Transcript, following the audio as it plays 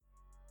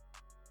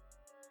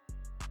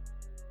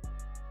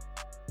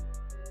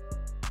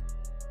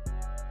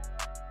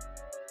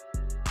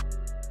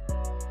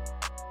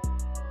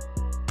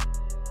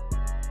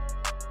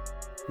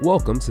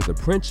Welcome to the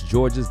Prince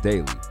George's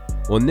Daily.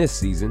 On this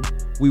season,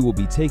 we will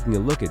be taking a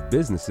look at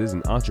businesses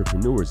and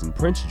entrepreneurs in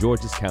Prince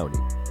George's County,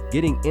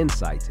 getting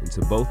insight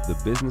into both the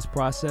business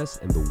process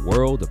and the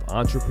world of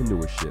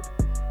entrepreneurship.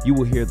 You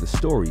will hear the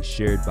stories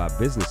shared by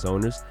business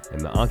owners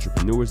and the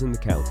entrepreneurs in the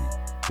county,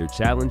 their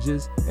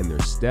challenges and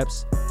their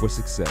steps for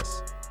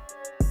success.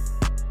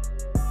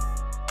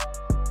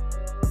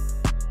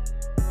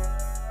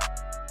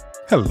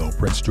 Hello,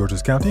 Prince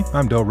George's County.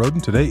 I'm Del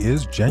Roden. Today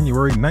is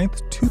January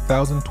 9th,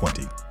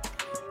 2020.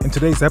 In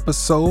today's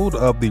episode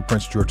of the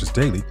Prince George's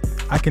Daily,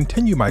 I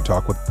continue my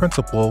talk with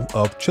principal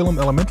of Chillum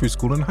Elementary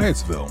School in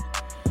Hyattsville.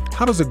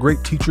 How does a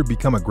great teacher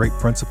become a great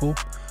principal?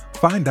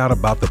 Find out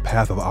about the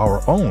path of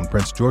our own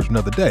Prince Georgian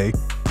of the day,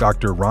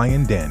 Dr.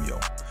 Ryan Daniel.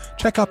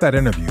 Check out that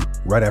interview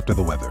right after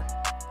the weather.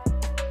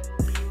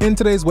 In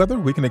today's weather,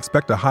 we can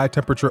expect a high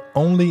temperature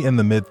only in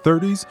the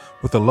mid-30s,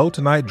 with a low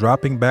tonight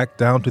dropping back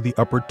down to the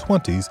upper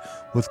 20s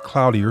with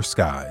cloudier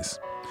skies.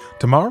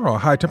 Tomorrow, a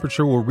high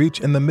temperature will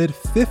reach in the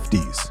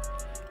mid-50s,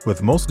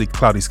 with mostly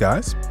cloudy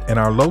skies, and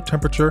our low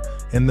temperature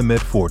in the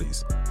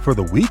mid-40s. For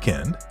the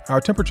weekend,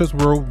 our temperatures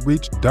will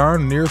reach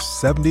darn near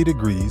 70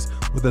 degrees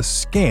with a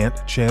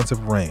scant chance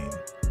of rain.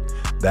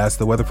 That's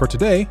the weather for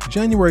today,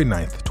 January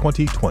 9th,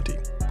 2020.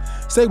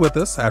 Stay with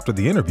us after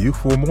the interview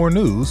for more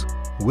news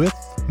with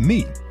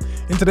me.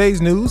 In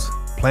today's news,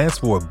 plans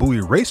for a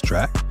Bowie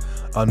racetrack,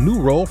 a new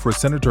role for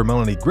Senator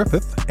Melanie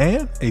Griffith,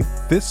 and a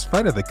fist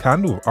fight at the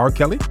condo of R.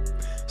 Kelly.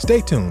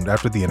 Stay tuned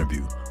after the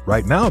interview.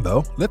 Right now,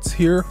 though, let's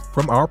hear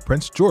from our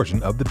Prince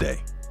Georgian of the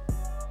day.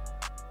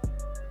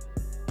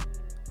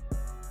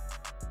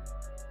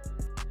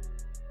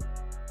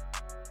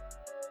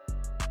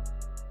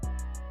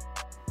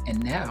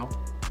 And now,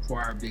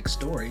 for our big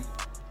story,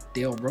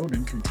 Dale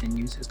Roden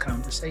continues his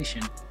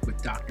conversation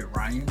with Dr.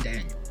 Ryan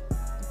Daniel,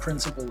 the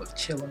principal of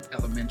Chillum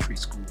Elementary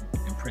School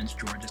in Prince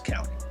George's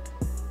County.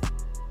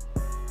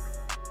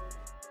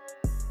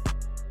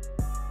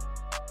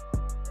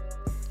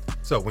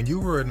 So, when you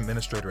were an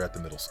administrator at the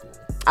middle school,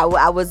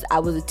 I was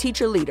a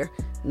teacher leader,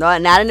 no,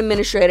 not an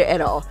administrator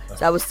at all.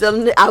 So I was still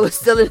in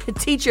the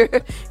teacher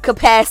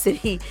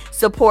capacity,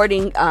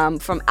 supporting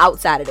from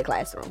outside of the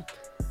classroom.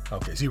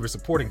 Okay, so you were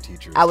supporting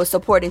teachers. I was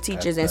supporting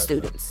teachers and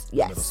students.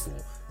 Middle Yes.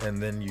 school,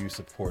 and then you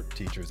support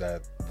teachers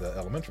at the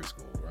elementary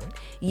school, right?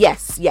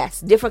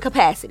 Yes, different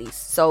capacities.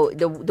 So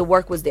the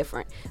work was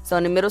different. So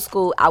in the middle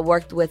school, I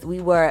worked with we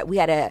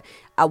had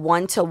a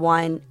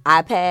one-to-one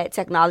iPad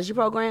technology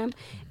program,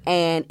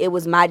 and it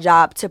was my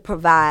job to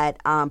provide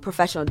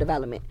professional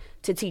development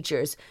to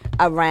teachers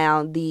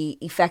around the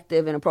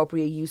effective and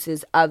appropriate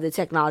uses of the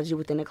technology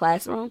within the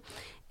classroom,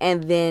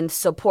 and then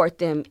support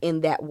them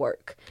in that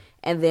work,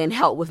 and then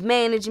help with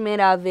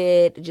management of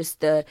it,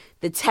 just the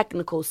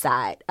technical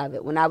side of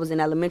it. When I was in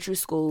elementary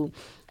school,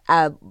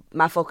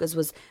 my focus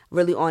was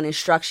really on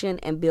instruction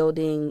and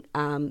building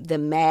the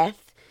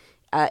math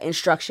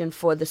instruction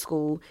for the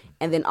school,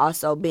 and then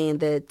also being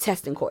the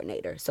testing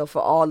coordinator. So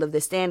for all of the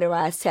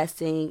standardized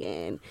testing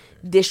and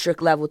district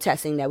level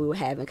testing that we would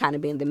have, and kind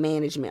of being the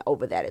management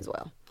over that as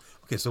well.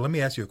 Okay, so let me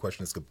ask you a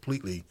question that's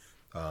completely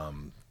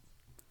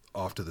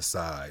off to the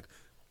side.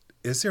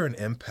 Is there an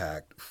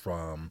impact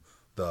from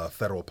the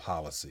federal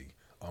policy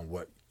on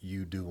what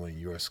you do in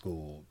your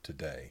school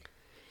today?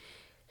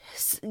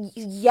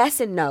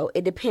 Yes and no.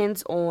 It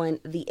depends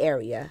on the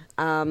area.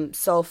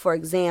 So, for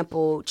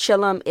example,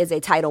 Chillum is a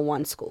Title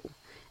I school.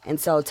 And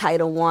so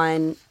Title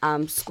I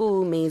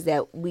school means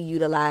that we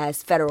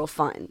utilize federal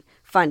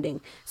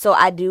funding. So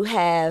I do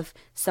have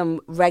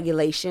some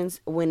regulations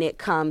when it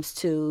comes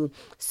to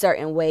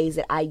certain ways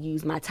that I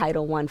use my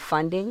Title I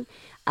funding.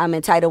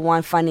 And Title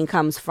I funding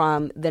comes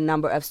from the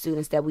number of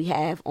students that we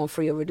have on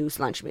free or reduced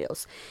lunch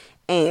meals.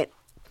 And,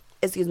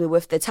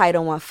 with the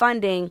Title I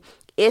funding,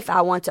 if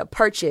I want to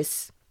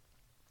purchase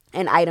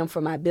an item for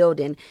my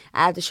building,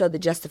 I have to show the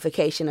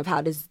justification of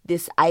how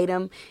this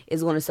item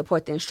is going to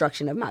support the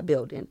instruction of my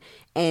building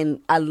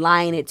and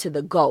align it to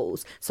the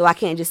goals. So I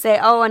can't just say,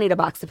 I need a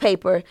box of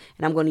paper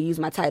and I'm going to use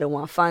my Title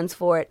I funds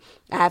for it.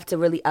 I have to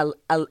really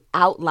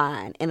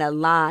outline and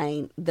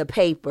align the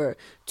paper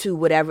to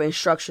whatever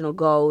instructional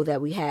goal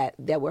that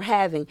we're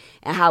having,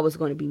 and how it's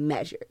going to be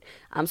measured.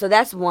 So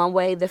that's one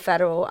way the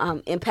federal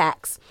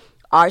impacts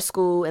our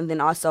school. And then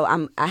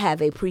also I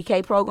have a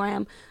pre-K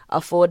program, a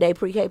full-day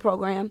pre-K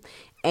program,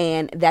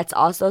 and that's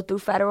also through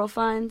federal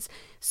funds.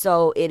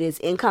 So it is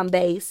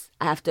income-based.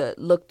 I have to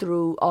look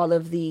through all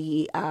of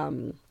the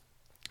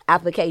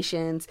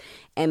applications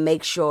and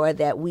make sure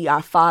that we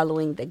are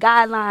following the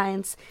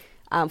guidelines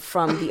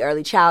from the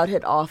early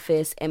childhood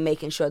office, and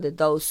making sure that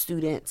those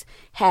students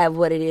have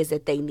what it is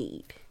that they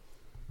need.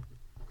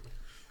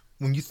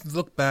 When you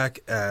look back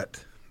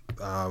at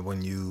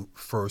when you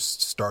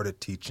first started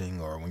teaching,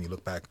 or when you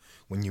look back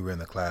when you were in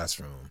the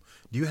classroom,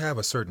 do you have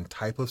a certain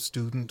type of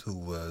student who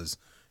was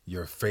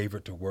your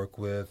favorite to work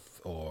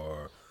with,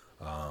 or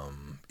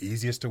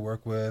easiest to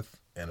work with?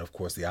 And of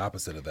course, the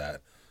opposite of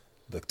that,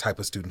 the type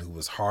of student who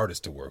was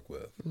hardest to work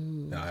with.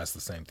 Now, that's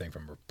the same thing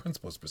from a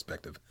principal's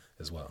perspective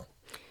as well.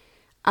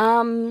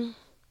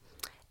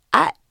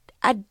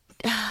 I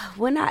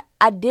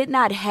I did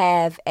not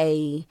have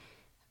a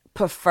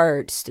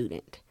preferred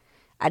student.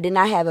 I did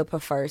not have a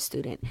preferred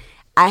student.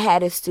 I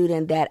had a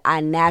student that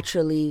I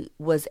naturally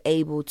was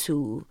able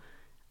to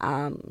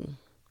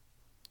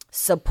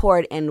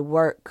support and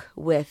work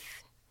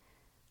with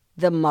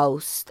the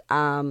most.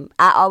 I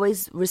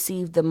always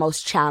received the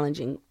most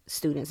challenging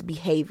students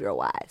behavior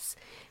wise.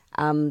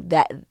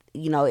 That,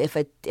 you know,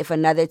 if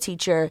another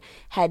teacher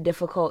had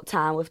difficult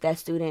time with that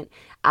student,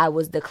 I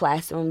was the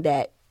classroom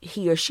that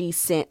he or she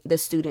sent the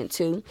student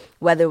to,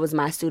 whether it was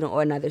my student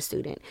or another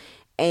student.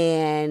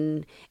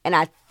 And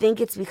I think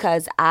it's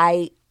because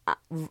I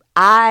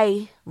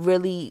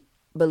really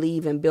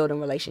believe in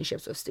building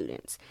relationships with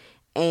students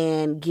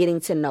and getting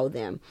to know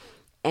them.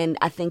 And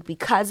I think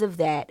because of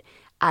that,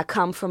 I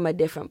come from a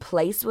different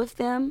place with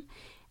them,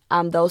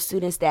 those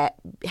students that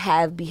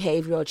have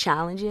behavioral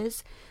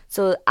challenges.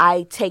 So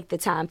I take the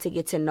time to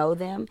get to know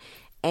them.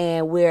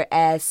 And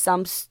whereas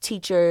some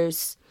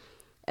teachers,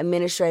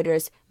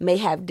 administrators may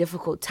have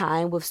difficult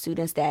time with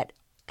students that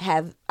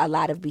have a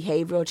lot of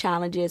behavioral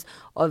challenges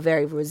or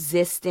very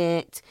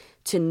resistant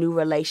to new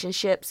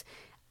relationships,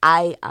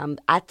 I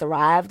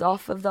thrived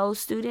off of those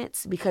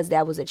students because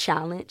that was a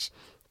challenge.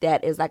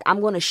 That is like,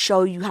 I'm going to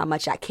show you how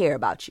much I care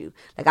about you.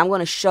 Like, I'm going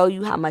to show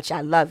you how much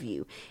I love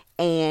you.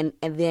 And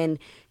then,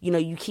 you know,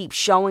 you keep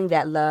showing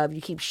that love,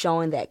 you keep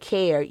showing that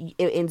care, it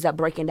ends up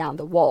breaking down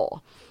the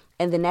wall.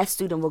 And then that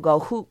student will go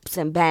hoops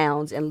and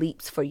bounds and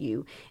leaps for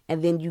you.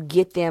 And then you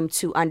get them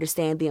to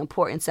understand the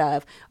importance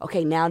of,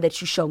 okay, now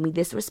that you show me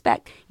this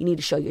respect, you need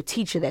to show your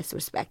teacher this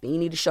respect. And you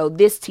need to show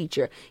this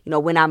teacher, you know,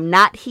 when I'm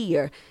not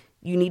here,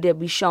 you need to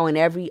be showing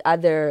every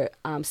other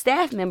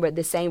staff member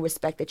the same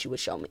respect that you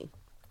would show me.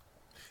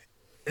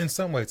 In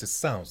some ways, it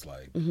sounds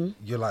like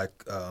you're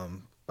like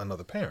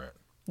another parent.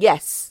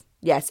 Yes.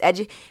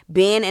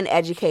 Being an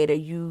educator,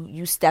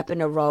 you step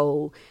in a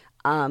role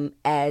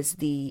as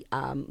the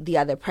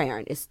other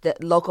parent. It's the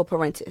local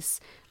parentis.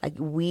 Like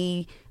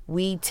we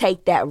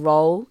take that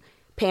role.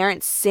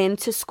 Parents send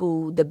to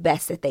school the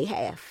best that they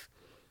have,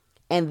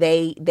 and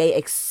they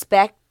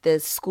expect the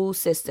school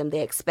system.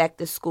 They expect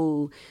the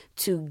school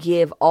to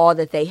give all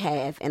that they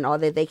have and all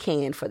that they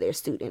can for their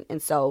student.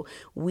 And so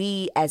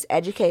we, as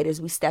educators,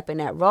 we step in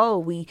that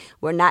role.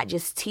 We're not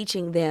just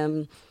teaching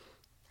them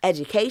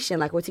education,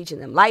 like we're teaching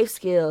them life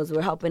skills.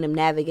 We're helping them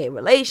navigate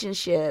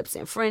relationships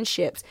and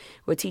friendships.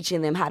 We're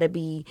teaching them how to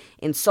be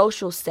in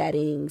social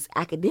settings,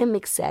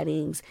 academic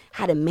settings,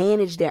 how to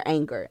manage their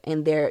anger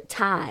and their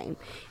time.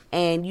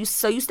 And you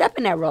step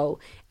in that role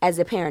as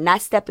a parent,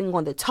 not stepping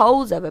on the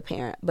toes of a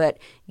parent, but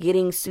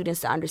getting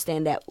students to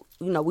understand that,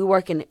 you know, we're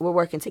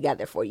working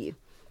together for you.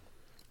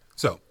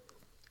 So,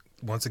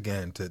 once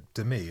again,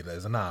 to me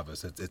as a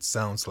novice, it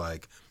sounds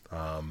like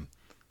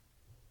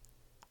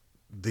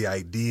the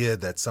idea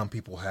that some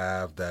people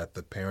have that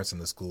the parents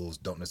and the schools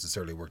don't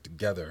necessarily work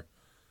together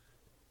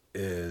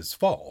is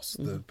false.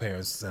 Mm-hmm. The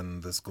parents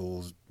and the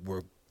schools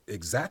work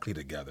exactly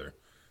together,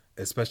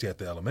 especially at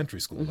the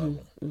elementary school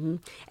level. Mm-hmm.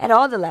 At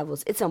all the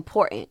levels, it's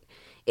important.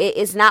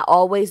 It's not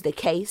always the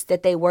case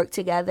that they work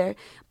together,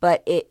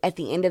 but at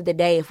the end of the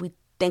day, if we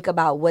think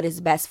about what is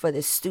best for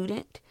the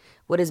student,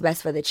 what is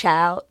best for the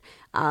child,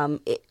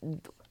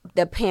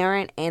 the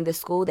parent and the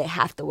school, they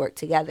have to work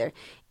together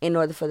in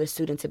order for the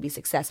student to be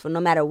successful, no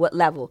matter what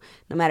level,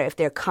 no matter if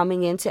they're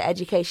coming into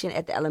education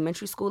at the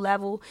elementary school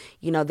level,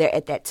 you know, they're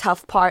at that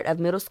tough part of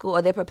middle school,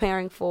 or they're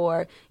preparing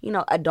for, you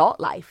know, adult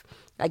life.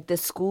 Like the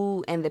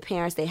school and the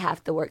parents, they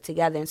have to work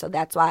together. And so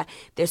that's why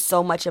there's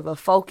so much of a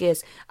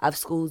focus of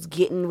schools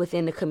getting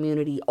within the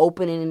community,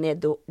 opening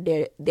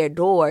their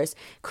doors,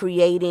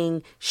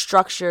 creating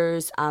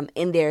structures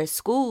in their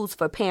schools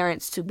for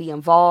parents to be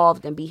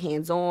involved and be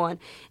hands-on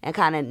and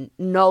kind of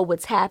know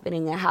what's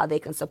happening and how they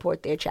can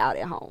support their child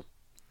at home.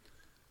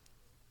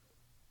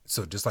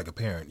 So just like a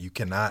parent, you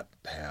cannot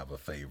have a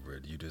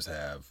favorite. You just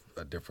have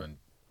a different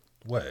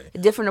way. A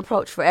different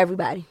approach for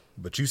everybody.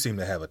 But you seem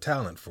to have a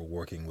talent for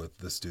working with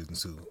the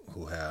students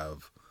who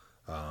have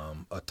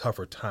a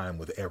tougher time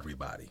with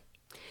everybody.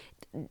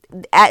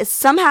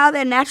 Somehow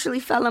that naturally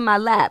fell in my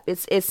lap.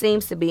 It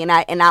seems to be, and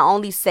I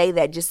only say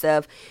that just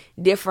of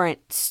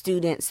different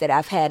students that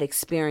I've had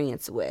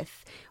experience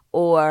with,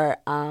 or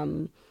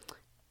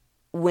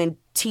when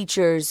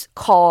teachers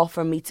call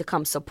for me to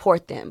come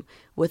support them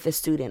with a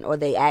student, or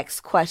they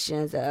ask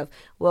questions of,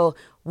 well,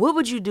 what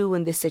would you do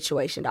in this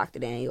situation, Dr.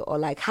 Daniel?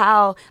 Or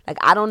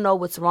I don't know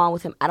what's wrong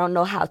with him. I don't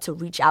know how to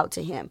reach out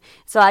to him.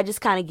 So I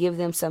just kind of give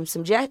them some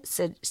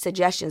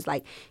suggestions,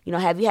 like, you know,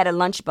 have you had a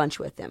lunch bunch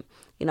with him?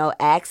 You know,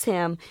 ask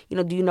him, you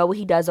know, do you know what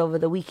he does over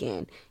the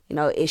weekend? You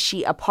know, is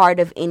she a part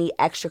of any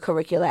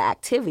extracurricular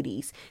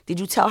activities? Did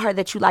you tell her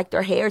that you liked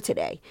her hair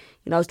today?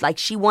 You know, it's like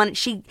she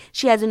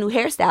has a new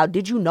hairstyle.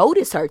 Did you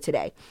notice her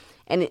today?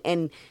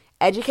 And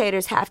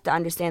educators have to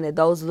understand that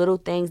those little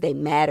things, they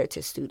matter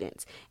to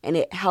students, and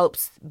it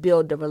helps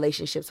build the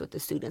relationships with the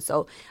students.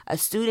 So a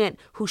student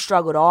who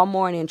struggled all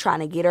morning trying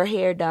to get her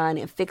hair done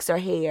and fix her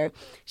hair,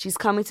 she's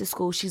coming to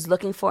school, she's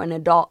looking for an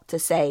adult to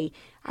say,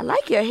 I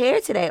like your hair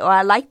today, or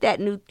I like that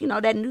new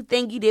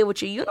thing you did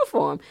with your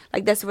uniform.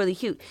 Like, that's really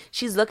cute.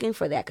 She's looking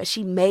for that because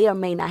she may or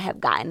may not have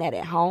gotten that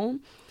at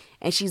home,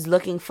 and she's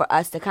looking for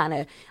us to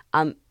kind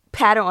of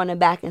pat her on the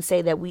back and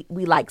say that we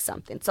like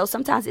something. So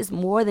sometimes it's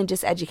more than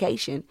just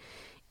education.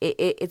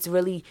 It's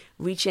really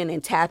reaching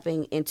and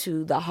tapping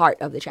into the heart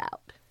of the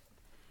child.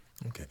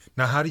 Okay.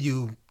 Now, how do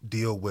you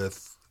deal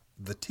with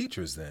the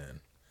teachers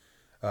then?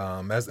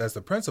 As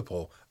the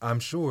principal, I'm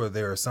sure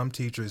there are some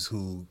teachers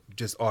who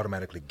just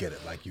automatically get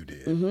it like you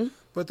did. Mm-hmm.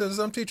 But there's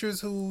some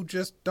teachers who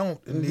just don't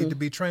and need to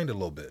be trained a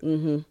little bit.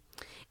 Mm-hmm.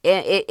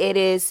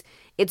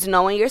 It's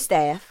knowing your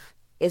staff.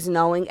 It's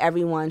knowing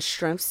everyone's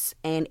strengths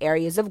and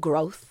areas of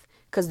growth,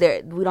 because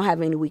we don't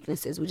have any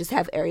weaknesses. We just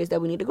have areas that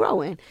we need to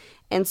grow in.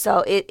 And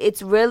so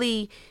it's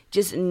really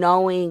just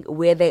knowing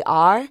where they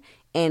are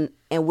and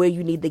where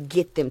you need to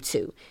get them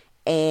to.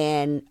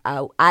 And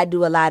I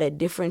do a lot of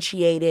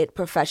differentiated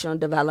professional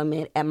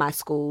development at my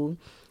school.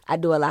 I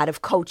do a lot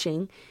of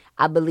coaching.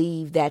 I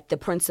believe that the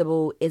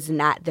principal is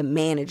not the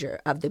manager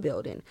of the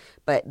building,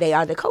 but they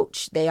are the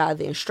coach. They are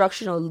the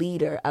instructional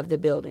leader of the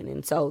building.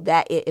 And so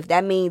that if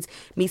that means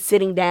me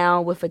sitting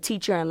down with a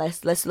teacher and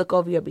let's look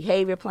over your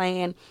behavior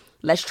plan,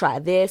 let's try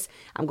this.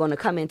 I'm going to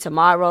come in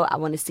tomorrow. I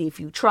want to see if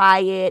you try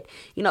it.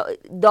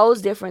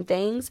 Those different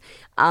things.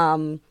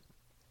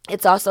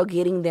 It's also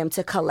getting them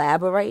to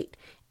collaborate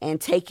and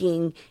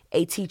taking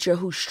a teacher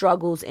who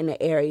struggles in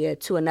the area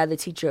to another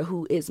teacher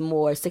who is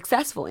more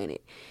successful in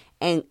it,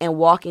 and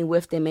walking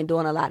with them and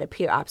doing a lot of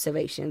peer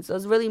observations. So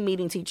it's really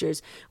meeting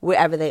teachers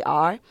wherever they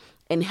are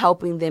and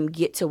helping them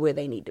get to where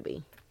they need to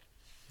be.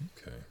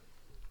 Okay.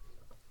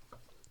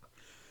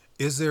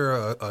 Is there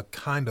a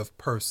kind of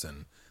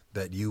person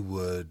that you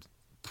would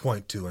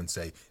point to and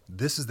say,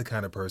 this is the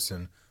kind of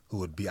person who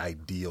would be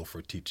ideal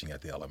for teaching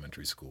at the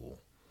elementary school?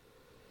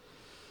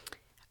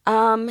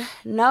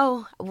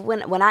 No.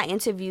 When I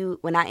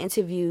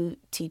interview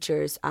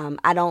teachers,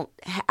 I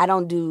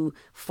don't do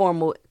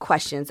formal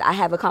questions. I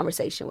have a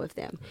conversation with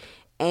them,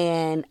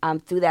 and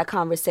through that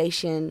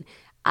conversation,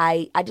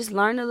 I just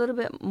learn a little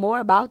bit more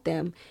about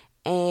them,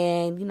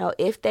 and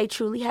if they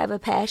truly have a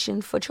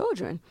passion for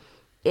children,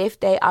 if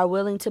they are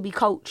willing to be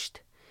coached,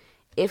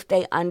 if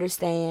they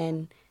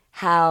understand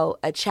how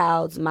a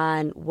child's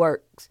mind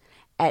works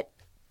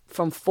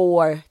from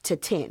 4 to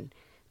 10.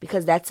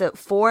 Because that's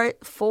 4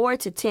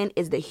 to 10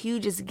 is the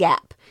hugest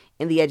gap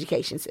in the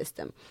education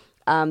system.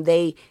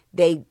 The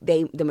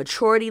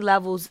maturity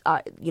levels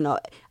are,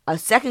 a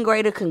second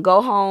grader can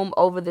go home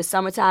over the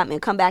summertime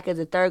and come back as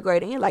a third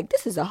grader, and you're like,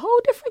 this is a whole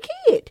different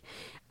kid.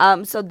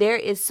 So there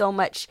is so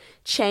much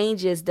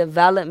changes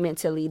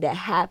developmentally that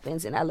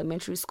happens in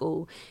elementary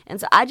school,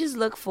 and so I just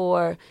look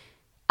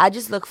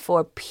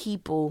for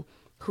people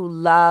who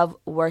love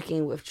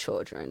working with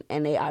children,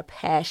 and they are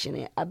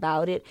passionate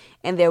about it,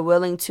 and they're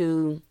willing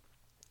to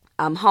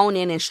hone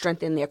in and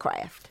strengthen their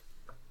craft.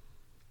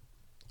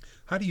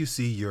 How do you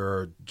see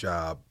your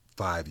job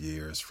 5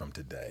 years from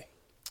today?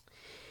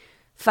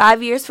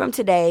 5 years from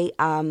today,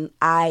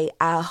 I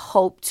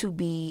hope to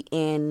be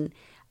in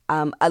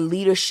a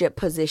leadership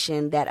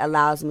position that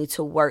allows me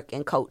to work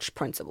and coach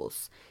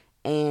principals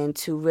and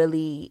to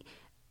really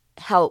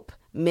help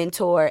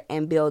mentor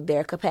and build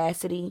their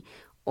capacity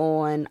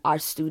on our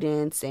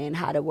students and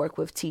how to work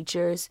with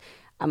teachers.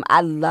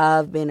 I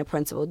love being a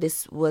principal.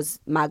 This was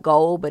my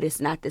goal, but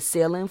it's not the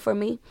ceiling for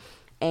me.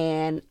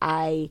 And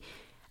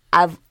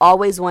I've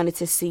always wanted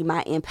to see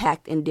my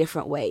impact in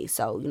different ways.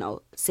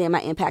 So, seeing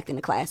my impact in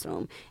the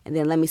classroom, and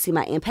then let me see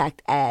my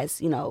impact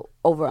as,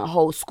 over a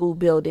whole school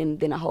building,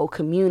 then a whole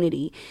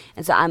community.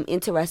 And so I'm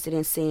interested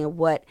in seeing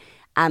what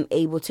I'm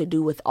able to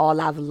do with all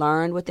I've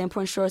learned within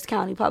Prince George's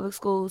County Public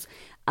Schools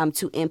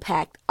to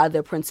impact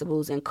other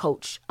principals and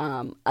coach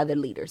other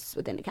leaders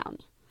within the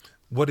county.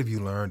 What have you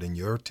learned in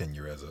your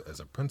tenure as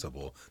a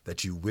principal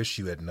that you wish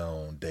you had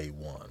known day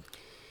one?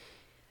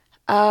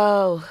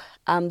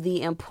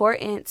 The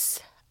importance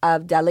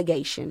of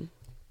delegation.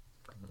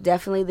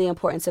 Definitely the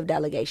importance of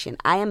delegation.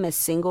 I am a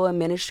single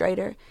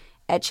administrator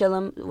at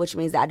Chillum, which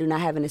means that I do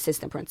not have an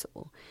assistant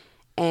principal.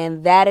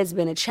 And that has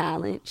been a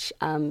challenge,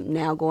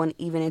 now going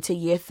even into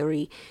year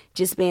 3,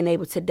 just being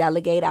able to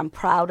delegate. I'm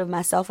proud of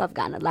myself. I've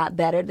gotten a lot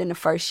better than the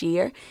first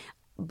year.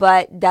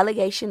 But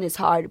delegation is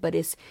hard, but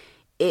it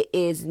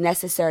is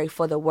necessary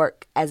for the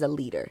work as a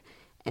leader.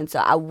 And so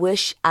I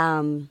wish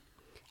I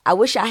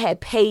had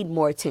paid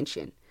more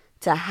attention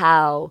to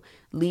how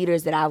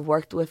leaders that I've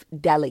worked with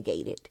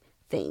delegated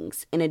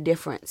things in a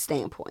different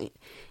standpoint.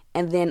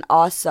 And then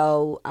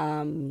also,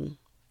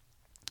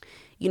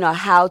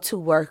 how to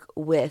work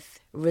with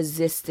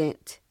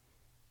resistant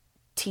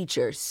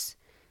teachers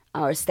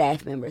or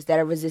staff members that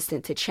are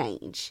resistant to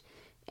change.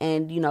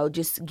 and,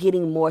 just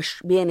getting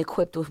being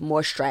equipped with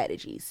more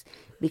strategies.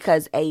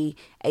 Because a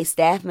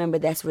staff member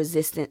that's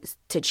resistant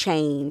to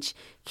change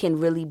can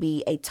really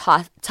be a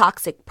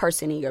toxic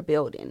person in your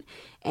building.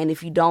 And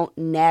if you don't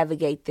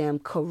navigate them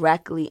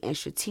correctly and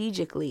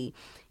strategically,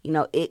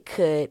 it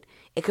could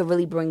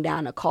really bring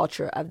down the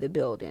culture of the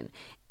building.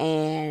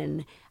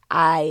 And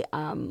I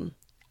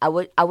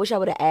wish I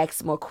would have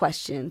asked more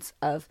questions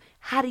of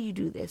how do you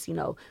do this?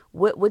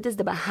 What does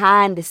the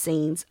behind the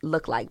scenes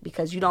look like?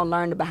 Because you don't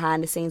learn the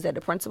behind the scenes at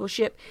the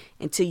principalship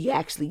until you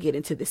actually get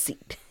into the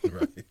seat.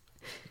 Right.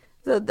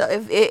 So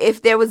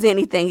if there was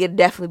anything, it'd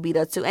definitely be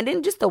those two. And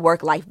then just the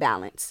work-life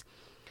balance,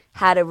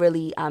 how to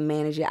really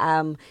manage it.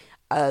 I'm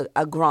have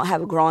a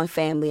growing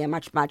family, and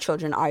my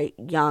children are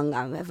young.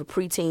 I have a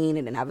preteen,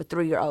 and then I have a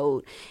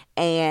 3-year-old.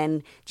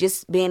 And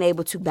just being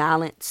able to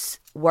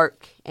balance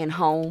work and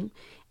home,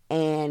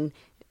 and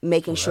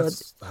making sure.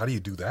 How do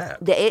you do that?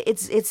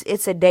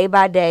 It's a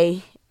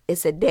day-by-day.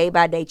 It's a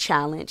day-by-day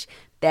challenge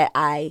that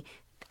I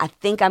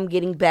think I'm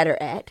getting better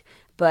at.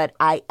 But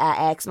I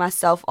ask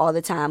myself all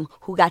the time,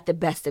 who got the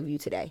best of you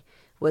today?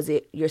 Was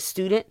it your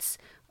students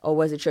or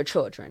was it your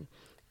children?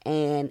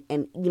 And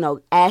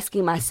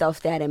asking myself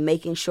that and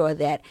making sure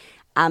that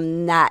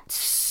I'm not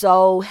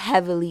so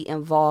heavily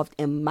involved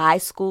in my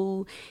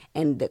school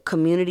and the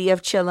community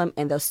of Chillum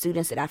and those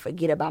students that I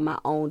forget about my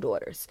own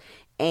daughters.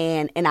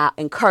 And I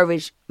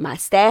encourage my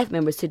staff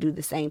members to do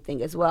the same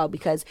thing as well,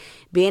 because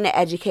being an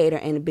educator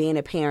and being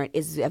a parent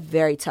is a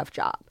very tough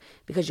job,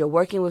 because you're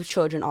working with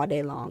children all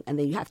day long, and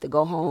then you have to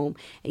go home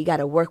and you got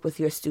to work with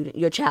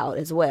your child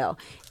as well.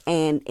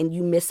 And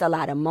you miss a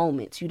lot of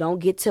moments. You don't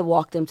get to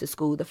walk them to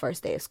school the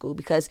first day of school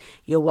because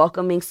you're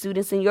welcoming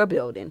students in your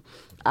building.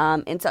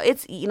 And so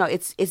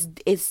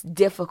it's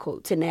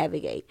difficult to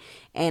navigate.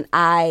 And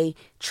I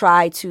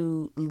try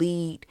to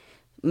lead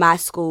my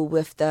school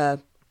with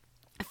the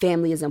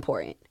family is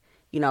important.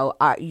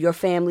 Your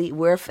family,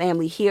 we're a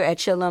family here at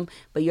Chillum,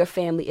 but your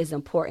family is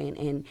important.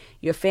 And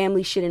your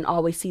family shouldn't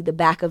always see the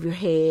back of your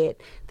head,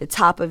 the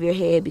top of your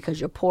head,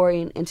 because you're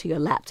pouring into your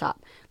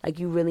laptop. Like,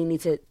 you really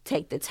need to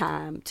take the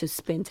time to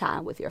spend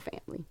time with your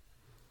family.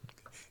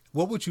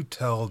 What would you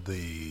tell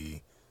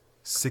the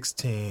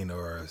 16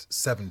 or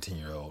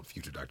 17-year-old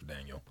future Dr.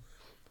 Daniel,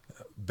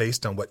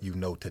 based on what you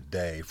know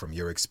today from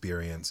your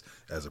experience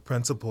as a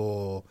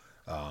principal,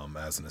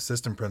 as an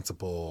assistant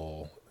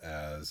principal,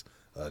 as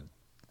an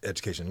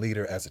education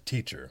leader, as a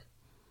teacher,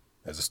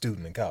 as a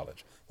student in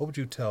college? What would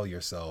you tell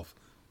yourself?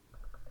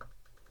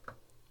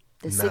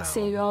 The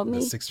 16-year-old me?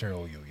 The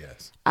 16-year-old you,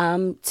 yes.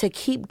 To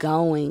keep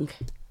going,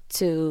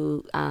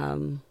 to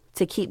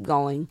keep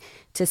going,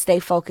 to stay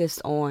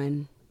focused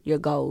on your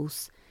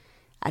goals.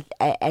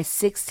 At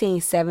 16,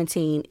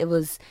 17,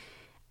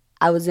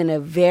 I was in a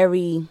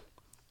very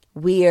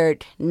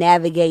weird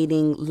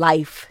navigating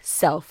life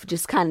self,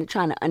 just kind of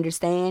trying to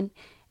understand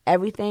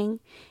everything.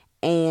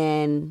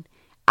 And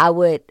I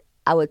would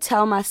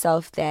tell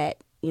myself that,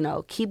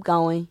 keep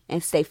going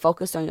and stay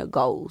focused on your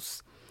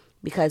goals,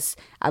 because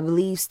I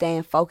believe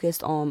staying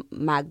focused on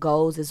my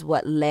goals is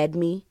what led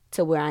me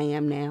to where I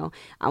am now.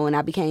 When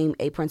I became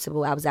a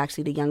principal, I was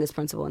actually the youngest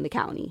principal in the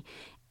county.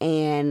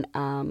 And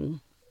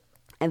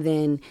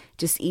then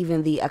just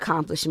even the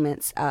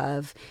accomplishments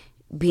of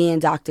being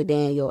Dr.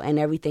 Daniel and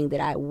everything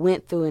that I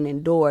went through and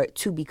endured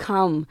to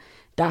become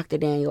Dr.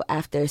 Daniel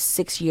after a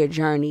 6-year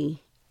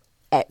journey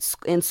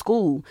in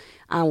school,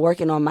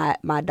 working on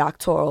my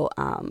doctoral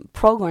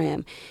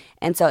program.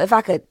 And so if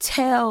I could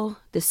tell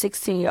the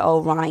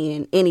 16-year-old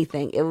Ryan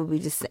anything, it would be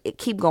just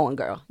keep going,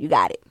 girl. You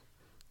got it.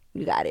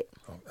 You got it.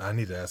 I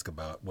need to ask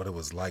about what it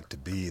was like to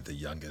be the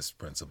youngest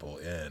principal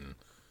in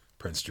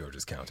Prince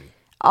George's County.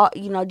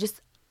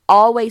 Just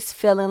always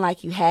feeling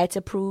like you had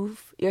to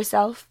prove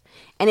yourself.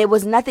 And it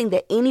was nothing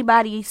that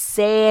anybody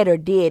said or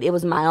did. It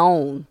was my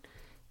own.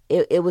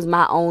 It was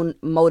my own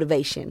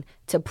motivation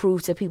to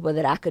prove to people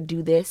that I could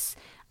do this,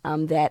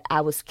 that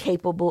I was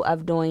capable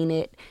of doing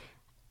it,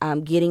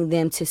 getting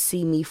them to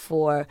see me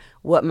for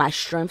what my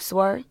strengths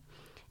were,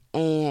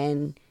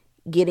 and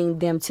getting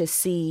them to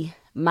see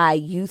my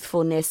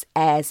youthfulness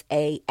as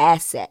a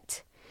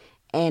asset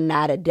and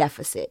not a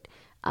deficit.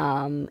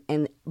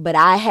 But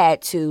I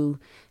had to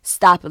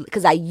stop,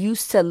 because I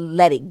used to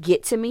let it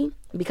get to me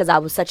because I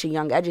was such a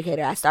young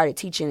educator. I started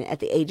teaching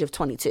at the age of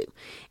 22,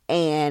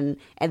 and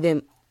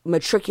then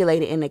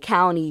matriculated in the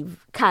county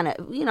kind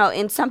of,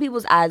 in some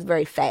people's eyes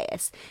very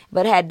fast,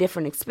 but had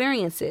different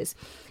experiences.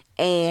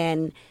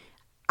 And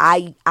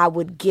I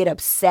would get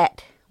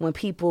upset when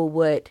people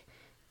would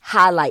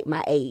highlight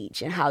my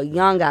age and how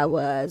young I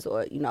was,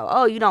 or,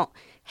 oh, you don't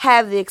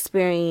have the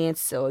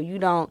experience, or you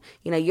don't,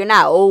 you're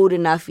not old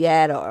enough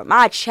yet, or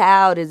my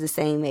child is the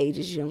same age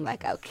as you. I'm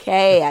like,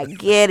 okay, I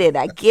get it.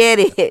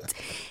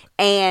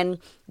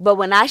 But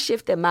when I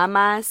shifted my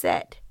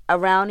mindset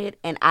around it,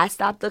 and I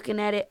stopped looking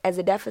at it as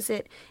a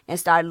deficit and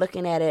started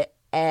looking at it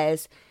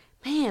as,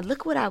 man,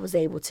 look what I was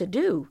able to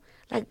do.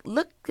 Like,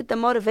 look at the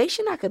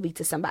motivation I could be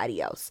to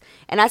somebody else.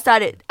 And I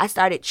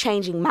started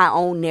changing my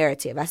own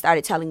narrative. I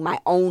started telling my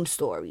own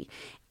story.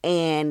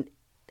 And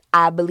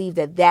I believe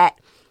that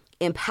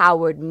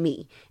empowered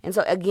me. And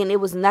so again,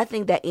 it was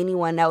nothing that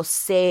anyone else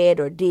said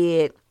or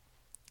did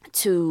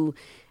to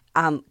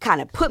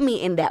kind of put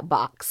me in that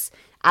box.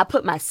 I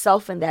put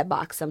myself in that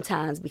box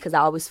sometimes because I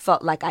always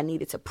felt like I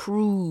needed to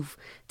prove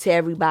to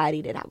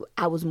everybody that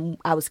I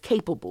was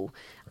capable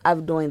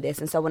of doing this.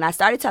 And so when I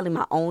started telling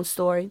my own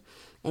story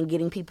and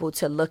getting people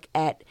to look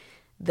at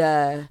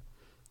the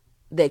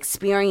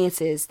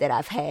experiences that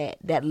I've had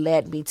that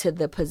led me to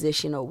the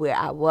position or where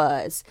I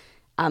was,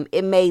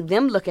 it made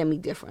them look at me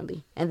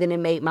differently. And then it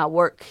made my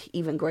work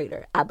even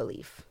greater, I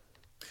believe.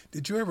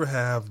 Did you ever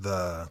have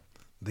the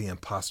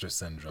imposter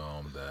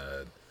syndrome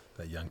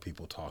that young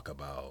people talk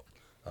about,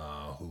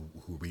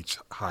 who reach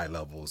high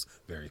levels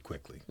very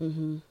quickly?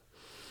 Mm-hmm.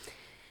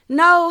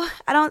 No,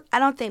 I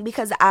don't think,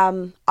 because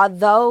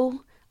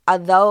although I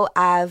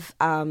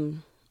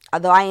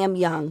am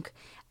young,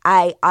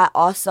 I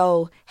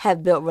also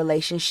have built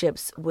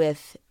relationships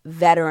with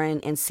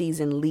veteran and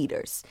seasoned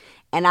leaders.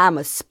 And I'm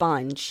a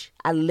sponge.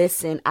 I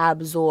listen, I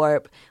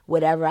absorb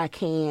whatever I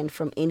can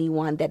from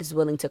anyone that is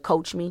willing to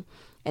coach me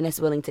and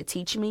is willing to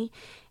teach me.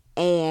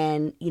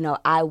 And,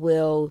 I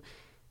will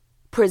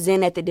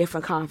present at the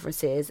different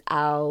conferences.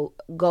 I'll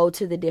go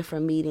to the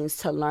different meetings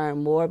to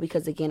learn more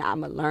because, again,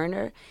 I'm a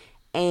learner.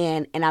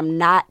 And I'm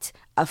not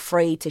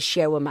afraid to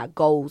share what my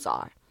goals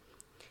are.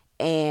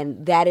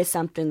 And that is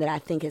something that I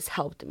think has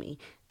helped me.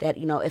 That,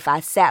 if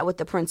I sat with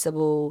the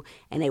principal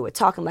and they were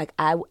talking like,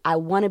 I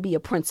want to be a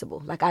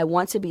principal, like I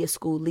want to be a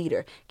school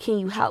leader. Can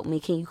you help me?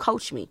 Can you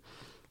coach me?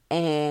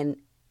 And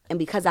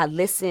because I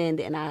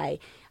listened and I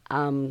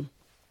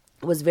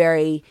was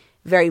very,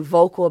 very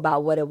vocal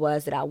about what it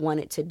was that I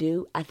wanted to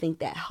do, I think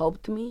that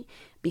helped me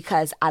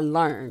because I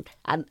learned.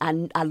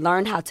 I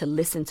learned how to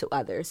listen to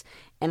others,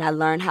 and I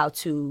learned how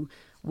to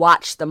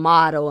watch the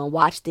model and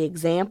watch the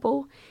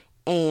example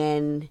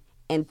and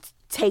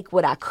take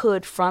what I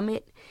could from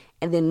it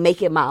and then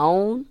make it my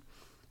own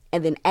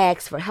and then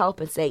ask for help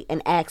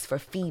and ask for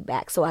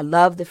feedback. So I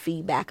love the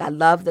feedback. I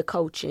love the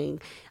coaching.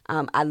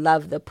 I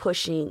love the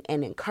pushing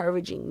and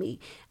encouraging me.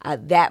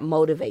 That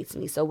motivates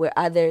me. So where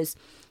others,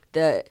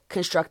 the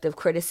constructive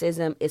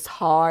criticism is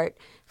hard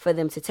for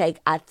them to take,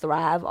 I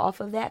thrive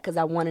off of that because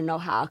I want to know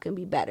how I can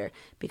be better.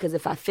 Because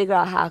if I figure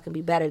out how I can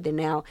be better, then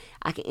now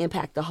I can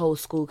impact the whole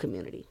school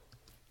community.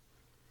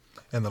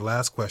 And the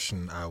last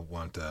question I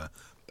want to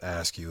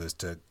ask you is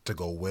to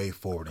go way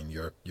forward in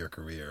your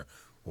career.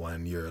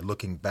 When you're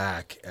looking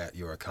back at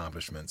your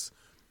accomplishments,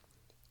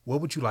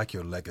 what would you like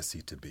your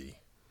legacy to be?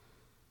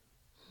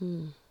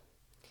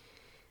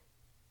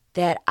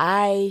 That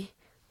I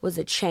was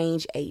a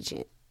change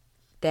agent.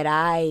 That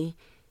I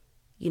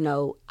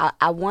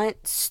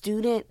want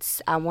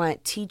students, I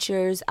want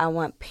teachers, I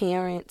want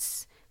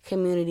parents,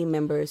 community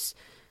members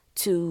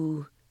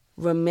to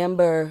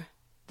remember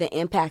the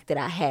impact that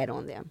I had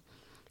on them.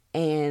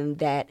 And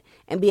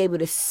be able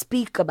to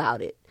speak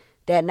about it.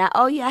 That not,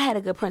 oh yeah, I had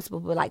a good principal,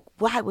 but like,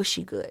 why was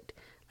she good?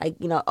 Like,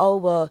 oh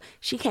well,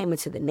 she came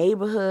into the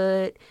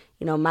neighborhood.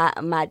 My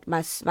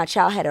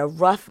child had a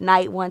rough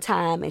night one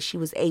time, and she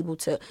was able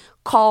to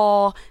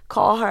call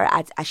her.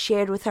 I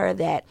shared with her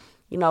that,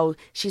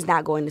 she's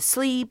not going to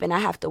sleep, and I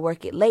have to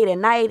work it late at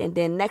night. And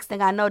then next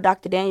thing I know,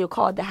 Dr. Daniel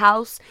called the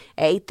house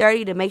at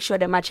 8:30 to make sure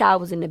that my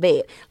child was in the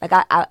bed. Like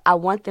I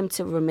want them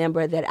to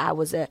remember that I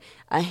was a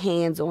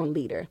hands-on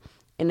leader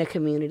in the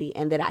community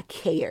and that I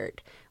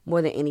cared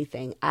more than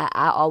anything.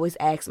 I always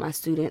ask my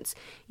students,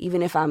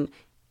 even if I'm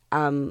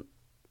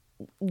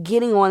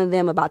getting on to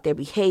them about their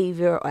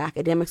behavior or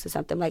academics or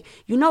something, like,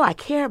 I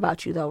care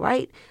about you though,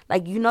 right?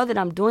 Like, that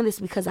I'm doing this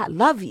because I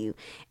love you.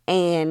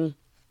 And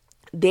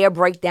their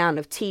breakdown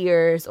of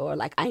tears or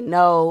like, I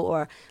know,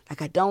 or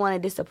like, I don't want to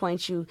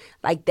disappoint you,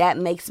 like that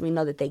makes me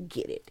know that they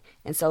get it.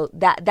 And so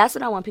that's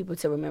what I want people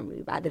to remember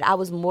me by, that I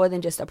was more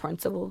than just a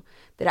principal,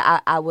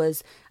 that I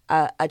was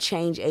a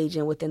change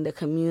agent within the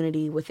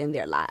community, within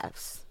their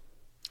lives.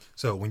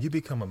 So when you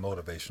become a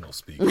motivational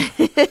speaker,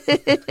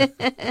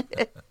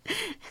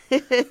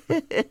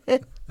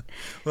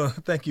 well,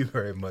 thank you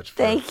very much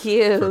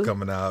for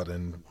coming out,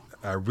 and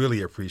I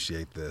really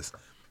appreciate this.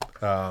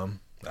 I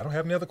don't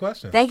have any other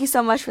questions. Thank you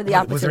so much for the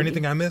opportunity. Was there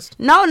anything I missed?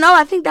 No,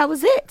 I think that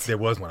was it. There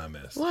was one I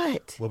missed.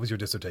 What? What was your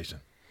dissertation?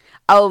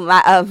 Oh,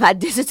 my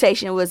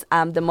dissertation was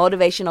the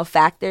motivational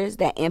factors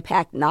that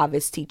impact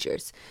novice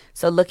teachers.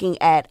 So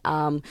looking at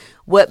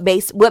what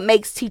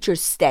makes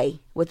teachers stay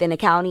within the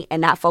county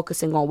and not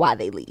focusing on why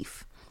they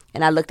leave.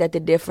 And I looked at the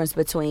difference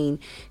between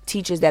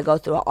teachers that go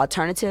through an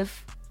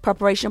alternative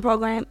preparation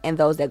program and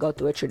those that go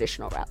through a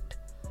traditional route.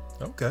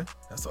 Okay,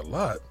 that's a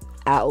lot.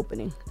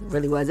 Eye-opening. It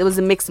really was. It was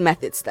a mixed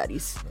method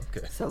studies.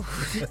 Okay. So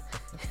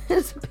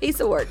it's a piece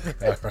of work.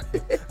 All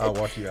right. I'll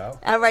walk you out.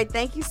 All right.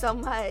 Thank you so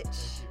much.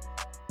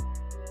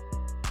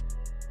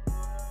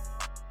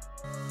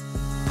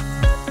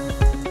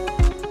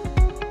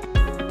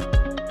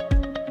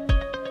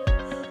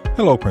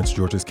 Hello, Prince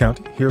George's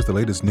County. Here's the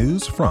latest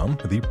news from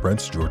the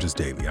Prince George's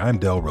Daily. I'm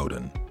Del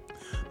Roden.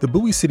 The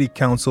Bowie City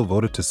Council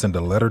voted to send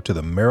a letter to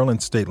the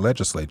Maryland State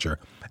Legislature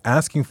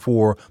asking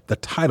for the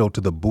title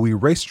to the Bowie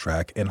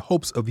racetrack in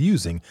hopes of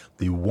using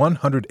the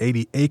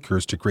 180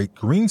 acres to create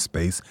green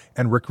space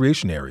and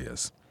recreation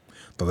areas.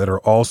 The letter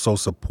also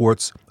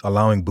supports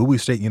allowing Bowie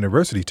State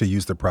University to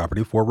use the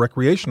property for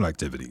recreational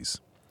activities.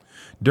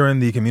 During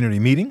the community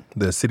meeting,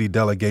 the city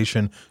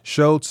delegation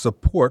showed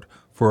support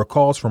for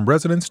calls from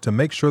residents to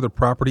make sure the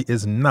property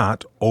is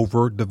not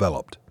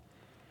overdeveloped.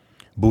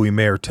 Bowie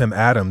Mayor Tim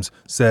Adams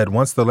said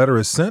once the letter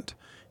is sent,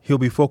 he'll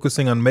be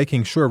focusing on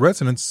making sure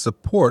residents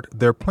support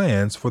their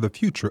plans for the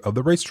future of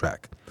the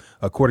racetrack.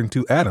 According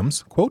to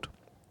Adams, quote,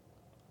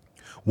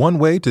 "One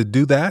way to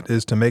do that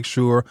is to make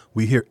sure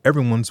we hear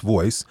everyone's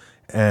voice,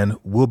 and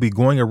we'll be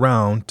going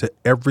around to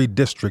every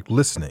district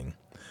listening,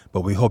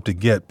 but we hope to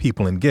get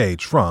people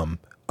engaged from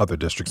other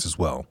districts as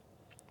well."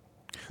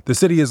 The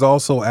city is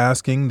also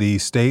asking the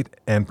state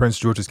and Prince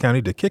George's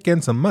County to kick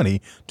in some money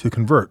to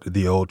convert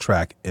the old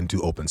track into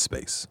open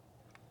space.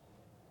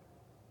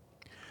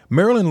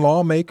 Maryland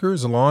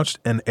lawmakers launched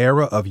an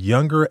era of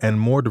younger and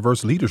more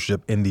diverse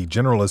leadership in the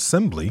General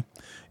Assembly,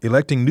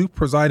 electing new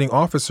presiding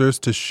officers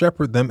to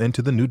shepherd them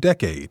into the new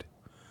decade.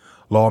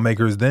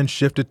 Lawmakers then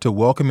shifted to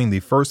welcoming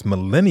the first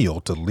millennial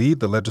to lead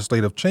the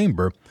legislative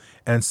chamber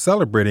and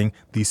celebrating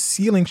the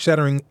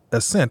ceiling-shattering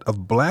ascent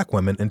of black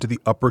women into the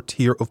upper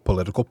tier of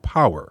political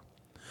power.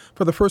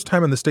 For the first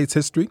time in the state's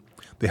history,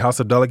 the House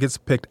of Delegates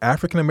picked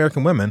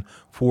African-American women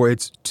for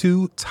its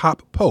two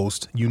top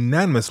posts,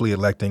 unanimously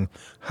electing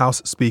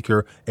House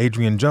Speaker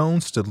Adrienne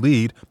Jones to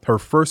lead her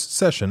first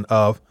session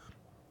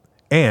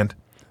and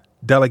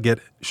Delegate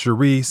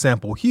Cherie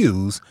Sample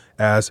Hughes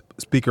as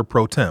Speaker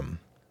Pro Tem.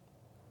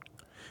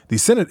 The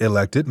Senate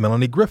elected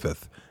Melanie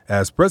Griffith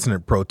as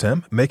President Pro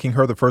Tem, making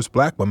her the first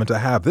black woman to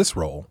have this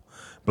role.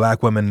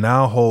 Black women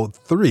now hold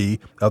 3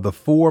 of the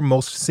 4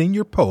 most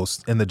senior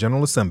posts in the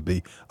General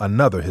Assembly,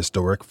 another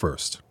historic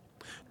first.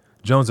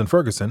 Jones and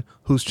Ferguson,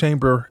 whose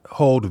chamber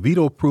hold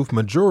veto-proof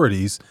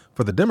majorities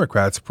for the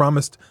Democrats,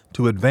 promised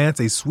to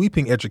advance a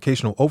sweeping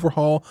educational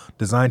overhaul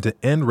designed to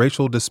end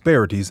racial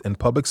disparities in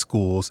public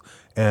schools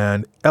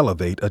and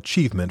elevate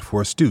achievement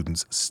for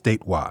students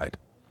statewide.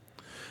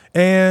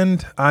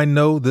 And I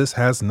know this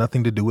has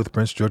nothing to do with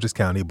Prince George's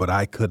County, but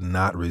I could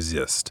not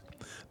resist.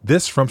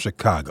 This from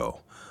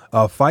Chicago.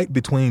 A fight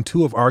between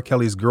 2 of R.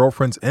 Kelly's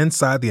girlfriends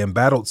inside the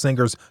embattled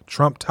singer's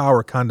Trump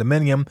Tower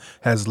condominium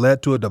has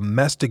led to a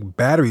domestic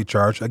battery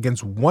charge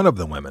against one of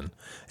the women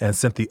and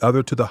sent the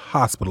other to the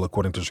hospital,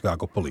 according to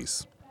Chicago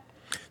police.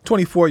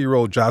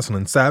 24-year-old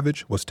Jocelyn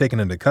Savage was taken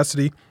into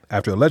custody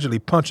after allegedly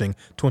punching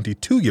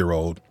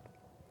 22-year-old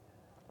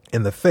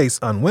in the face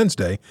on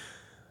Wednesday.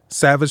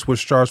 Savage was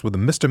charged with a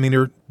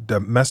misdemeanor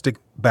domestic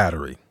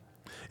battery.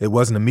 It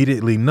wasn't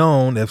immediately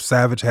known if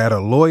Savage had a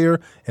lawyer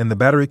in the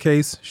battery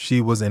case. She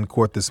was in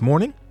court this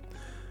morning.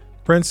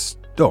 For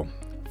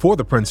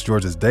the Prince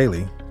George's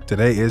Daily,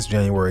 today is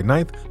January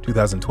 9th,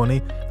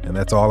 2020, and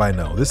that's all I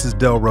know. This is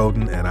Del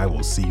Roden, and I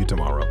will see you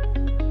tomorrow.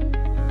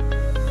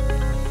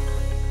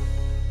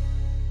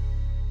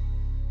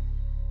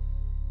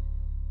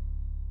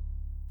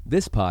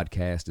 This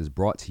podcast is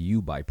brought to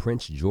you by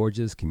Prince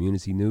George's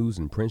Community News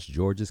and Prince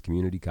George's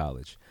Community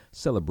College,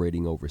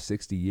 celebrating over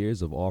 60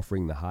 years of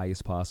offering the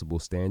highest possible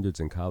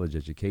standards in college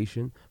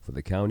education for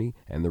the county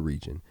and the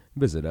region.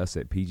 Visit us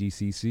at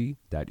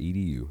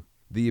pgcc.edu.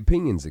 The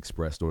opinions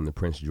expressed on the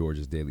Prince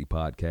George's Daily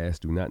podcast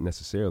do not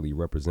necessarily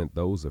represent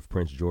those of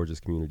Prince George's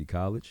Community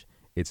College,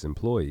 its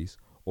employees,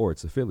 or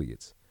its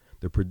affiliates.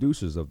 The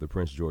producers of the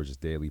Prince George's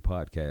Daily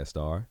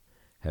podcast are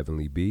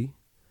Heavenly B,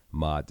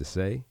 Maud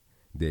Desai,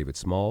 David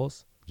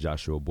Smalls,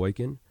 Joshua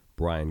Boykin,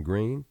 Brian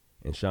Green,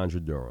 and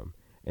Chandra Durham,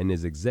 and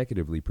is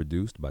executively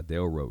produced by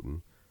Dale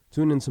Roden.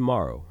 Tune in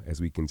tomorrow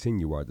as we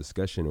continue our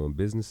discussion on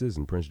businesses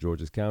in Prince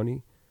George's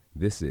County.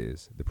 This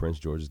is the Prince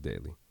George's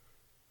Daily.